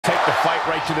take the fight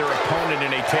right to their opponent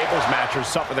in a tables match or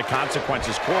suffer the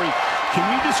consequences. Corey, can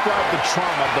you describe the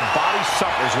trauma the body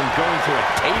suffers when going through a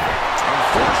table?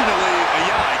 Unfortunately,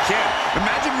 yeah, I can.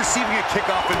 Imagine receiving a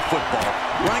kickoff in football,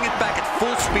 running it back at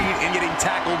full speed, and getting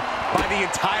tackled by the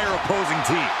entire opposing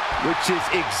team. Which is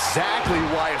exactly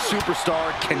why a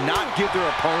superstar cannot give their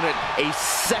opponent a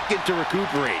second to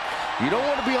recuperate. You don't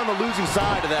want to be on the losing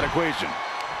side of that equation.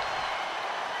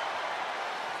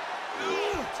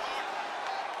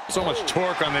 So much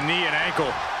torque on the knee and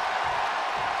ankle.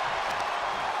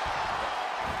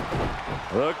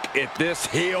 Look at this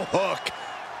heel hook.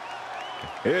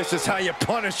 This is how you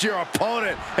punish your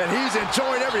opponent, and he's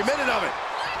enjoying every minute of it.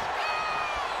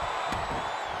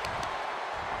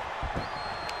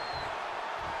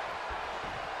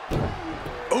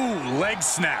 Ooh, leg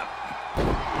snap.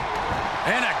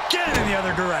 And again in the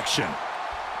other direction.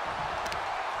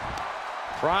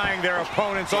 Prying their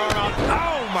opponent's arm out.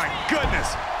 Oh, my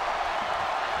goodness.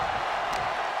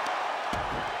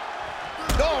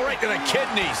 Oh, right to the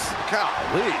kidneys.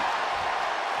 Golly.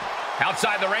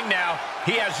 Outside the ring now.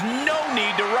 He has no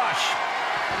need to rush.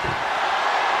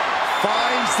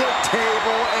 Finds the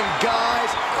table, and guys,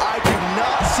 I do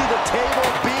not see the table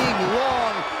being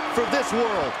long for this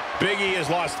world. Big E has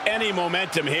lost any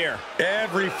momentum here.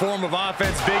 Every form of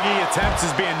offense Big E attempts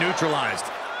is being neutralized.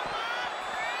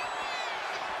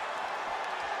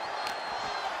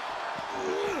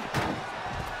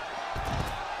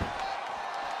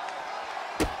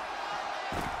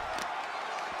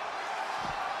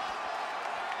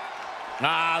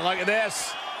 Ah, look at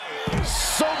this.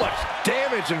 So much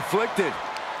damage inflicted.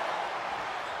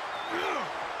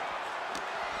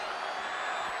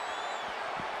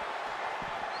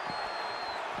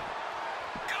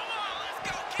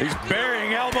 He's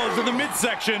burying elbows in the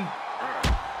midsection.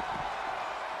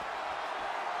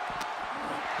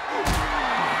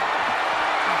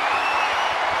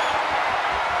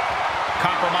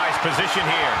 Compromised position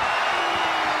here.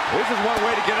 This is one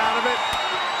way to get out of it.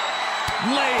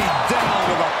 Laid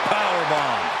down with a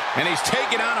powerbomb. And he's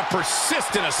taking on a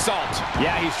persistent assault.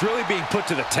 Yeah, he's really being put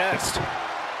to the test.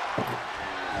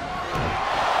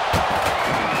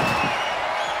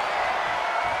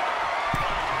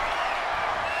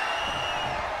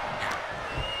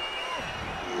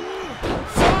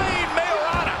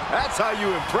 That's how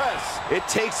you impress. It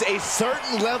takes a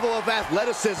certain level of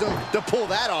athleticism to pull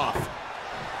that off.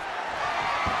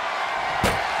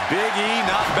 Big E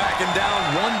not backing down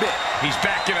one bit. He's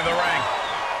back into the ring.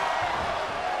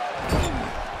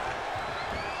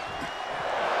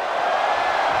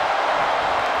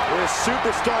 This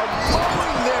superstar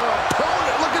mowing their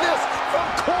opponent. Look at this, from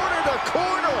corner to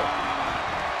corner.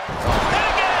 And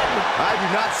again! I do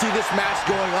not see this match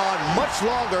going on much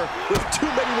longer with too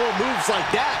many more moves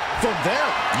like that from them.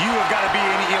 You have got to be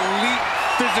in elite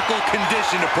physical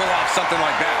condition to pull off something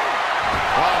like that.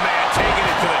 Oh, man, taking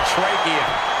it to the trachea.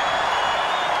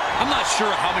 I'm not sure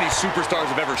how many superstars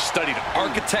have ever studied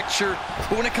architecture,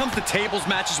 but when it comes to tables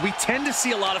matches, we tend to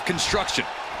see a lot of construction.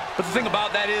 But the thing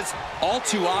about that is, all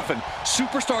too often,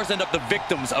 superstars end up the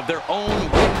victims of their own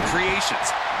wooden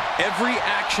creations. Every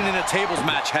action in a tables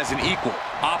match has an equal,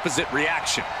 opposite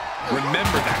reaction.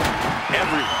 Remember that,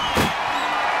 everyone.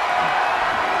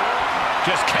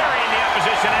 Just carrying the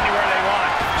opposition anywhere they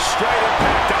want. Straight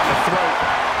impact on the throat.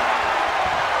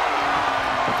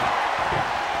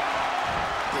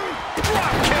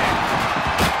 Drop kick.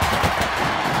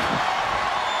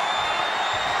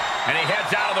 And he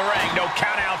heads out of the ring. No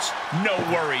countouts, no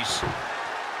worries.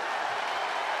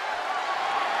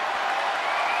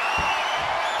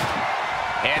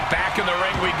 And back in the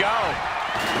ring we go.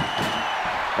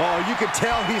 Oh, you can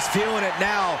tell he's feeling it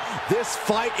now. This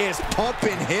fight is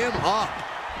pumping him up.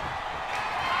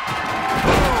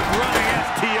 Boom, running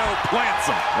STO plants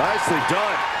him. Nicely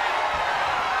done.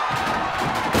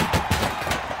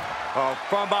 Oh,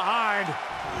 from behind.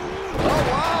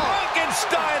 Oh, wow.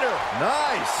 Frankensteiner.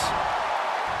 Nice.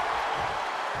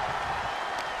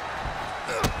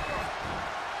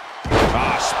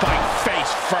 Ah, spike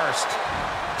face first.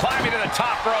 Climbing to the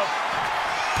top rope.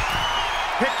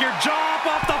 Pick your jaw up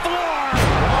off the floor.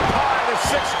 Up high, the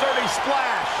 630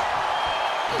 splash.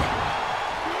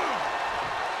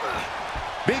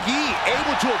 Big E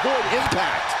able to avoid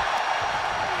impact.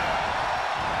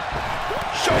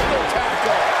 Shoulder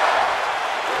tackle.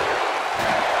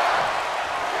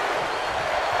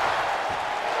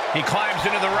 He climbs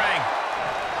into the ring.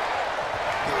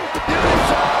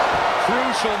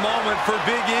 Crucial moment for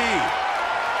Big E.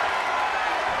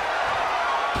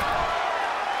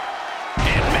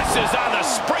 And misses on the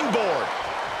springboard.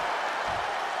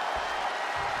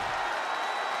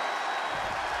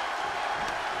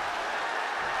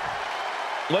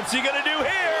 What's he gonna do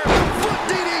here? Foot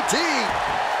DDT.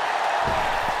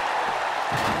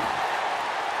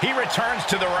 He returns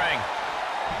to the ring.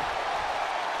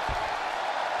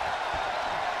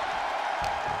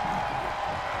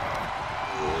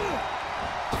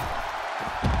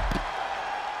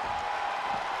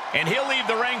 And he'll leave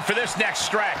the ring for this next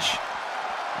stretch.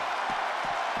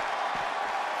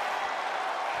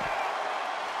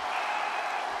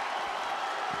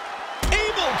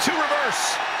 Able to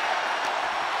reverse.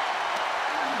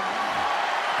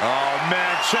 Oh,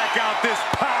 man, check out this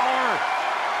power.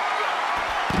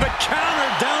 The counter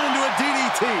down into a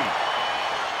DDT.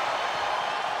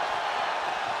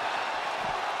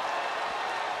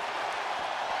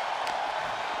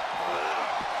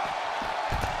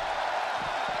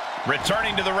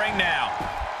 Returning to the ring now.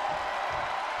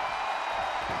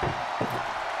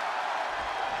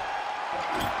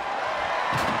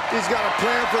 He's got a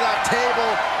plan for that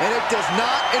table, and it does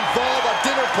not involve a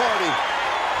dinner party.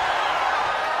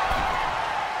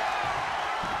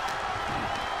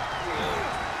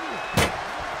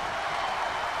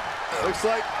 Looks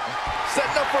like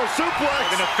setting up for a suplex.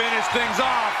 They're going to finish things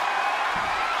off.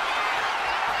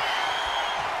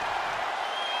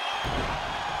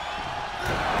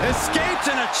 Escapes,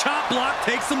 and a chop block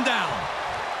takes him down.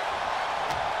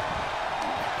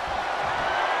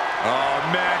 Oh,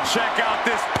 man, check out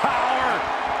this power.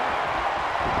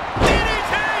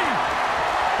 DDT!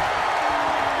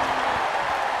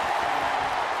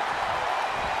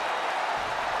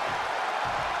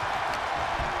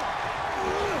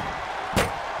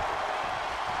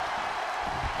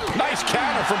 Nice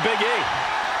counter from Big E.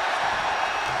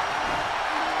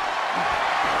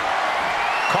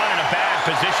 Caught in a bad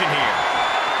position here.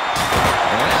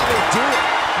 And that will do it.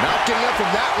 Not getting up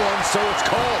from that one, so it's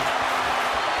called.